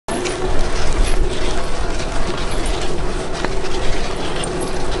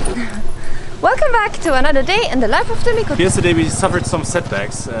Welcome back to another day in the life of the MIKUTA. Yesterday we suffered some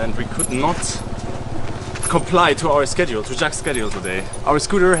setbacks and we could not comply to our schedule, to Jack's schedule today. Our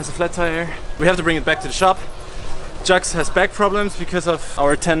scooter has a flat tire. We have to bring it back to the shop. Jax has back problems because of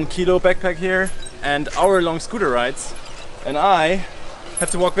our 10-kilo backpack here and our long scooter rides. And I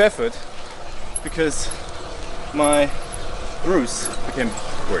have to walk barefoot because my bruise became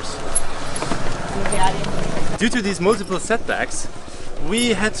worse. Due to these multiple setbacks, we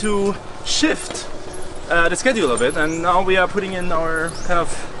had to shift the schedule a bit, and now we are putting in our kind of,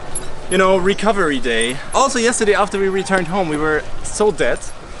 you know, recovery day. Also yesterday after we returned home we were so dead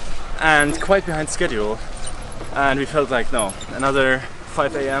and quite behind schedule, and we felt like no, another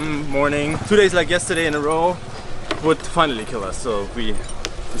 5 AM morning, 2 days like yesterday in a row would finally kill us, so we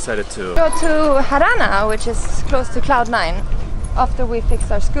decided to go to Harana, which is close to Cloud 9, after we fix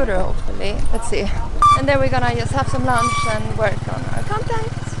our scooter hopefully. Let's see. And then we're gonna just have some lunch and work on our content.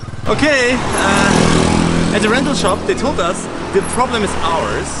 Okay, at the rental shop they told us the problem is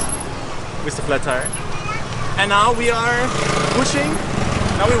ours with the flat tire, and now we are pushing,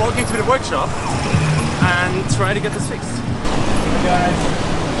 now we're walking to the workshop and try to get this fixed.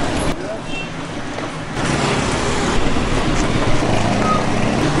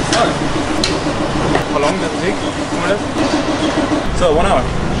 How long does it take? So 1 hour.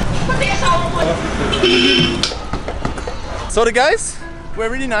 So the guys were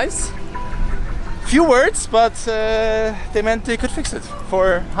really nice. Few words, but they meant they could fix it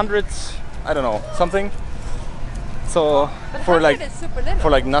for 100, I don't know, something. So for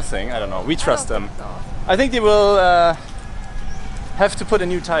like nothing, I don't know. We trust them. So. I think they will have to put a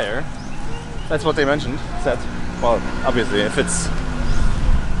new tire. That's what they mentioned. Said. Well, obviously, if it's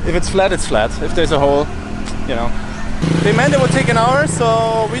flat, it's flat. If there's a hole, you know. They meant it would take an hour,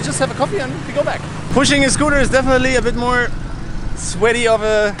 so we just have a coffee and we go back. Pushing a scooter is definitely a bit more sweaty of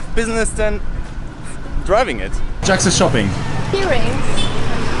a business than driving it. Jax is shopping. Key rings.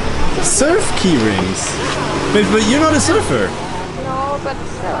 Surf key rings. But you're not a surfer. No, but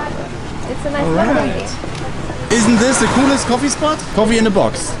it's a nice memory. Isn't this the coolest coffee spot? Coffee in a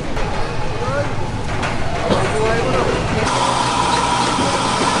box.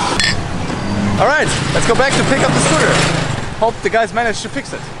 Alright, let's go back to pick up the scooter. Hope the guys managed to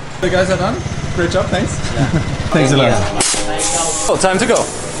fix it. The guys are done. Great job, thanks. Yeah. Thanks a lot. Oh, time to go.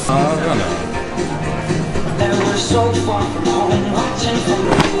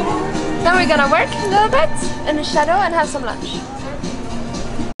 Then we're gonna work a little bit in the shadow and have some lunch.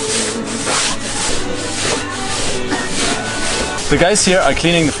 The guys here are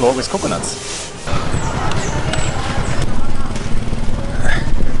cleaning the floor with coconuts.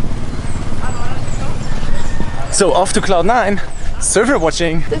 So off to Cloud 9, surfer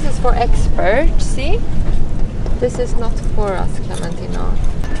watching. This is for experts, see? This is not for us, Clementino.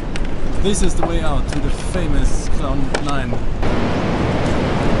 This is the way out to the famous Cloud 9.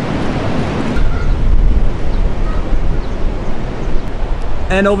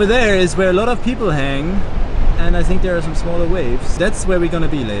 And over there is where a lot of people hang, and I think there are some smaller waves. That's where we're gonna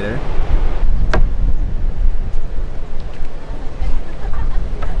be later.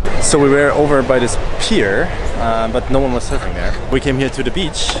 So we were over by this pier, but no one was surfing there. We came here to the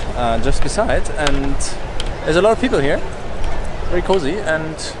beach, just beside, and there's a lot of people here. Very cozy,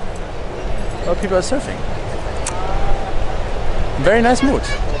 and a lot of people are surfing. Very nice mood.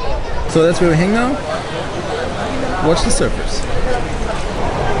 So that's where we hang now. Watch the surfers.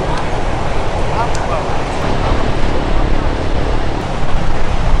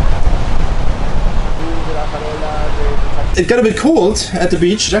 It got a bit cold at the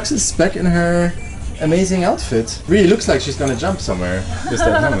beach. Jax is back in her amazing outfit. Really looks like she's gonna jump somewhere with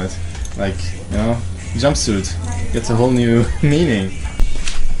that helmet. Like, you know, jumpsuit gets a whole new meaning.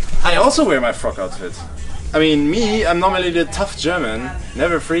 I also wear my frock outfit. I mean, me, I'm normally the tough German,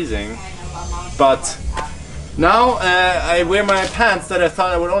 never freezing. But now I wear my pants that I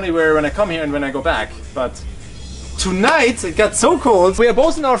thought I would only wear when I come here and when I go back. But tonight it got so cold. We are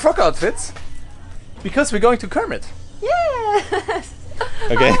both in our frock outfits because we're going to Kermit. Yes!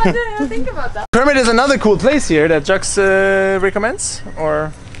 Okay. Oh, I didn't think about that. Kermit is another cool place here that Jax recommends,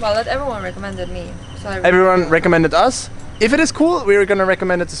 or? Well, that everyone recommended me. So Everyone recommended us. If it is cool, we're gonna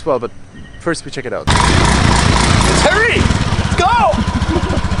recommend it as well, but first we check it out. Let's hurry! Go!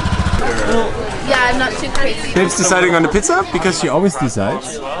 Yeah, I'm not too crazy. Babe's deciding on the pizza because she always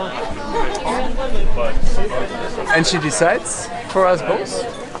decides. And she decides for us both.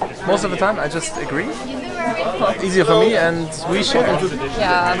 Most of the time I just agree. Easier for me, and we share.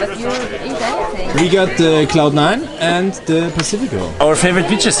 Yeah, but you eat anything. We got the Cloud 9 and the Pacifico. Our favorite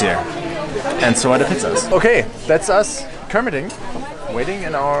beaches here. And so are the pizzas. Okay, that's us Kermiting, waiting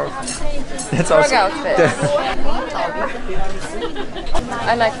in our That's Frog also outfit.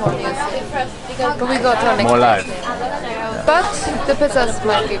 I like more music. But we go to a more live. But the pizzas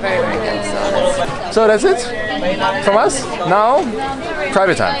might be very, very good. So So that's it from us. Now,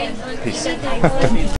 private time. Peace.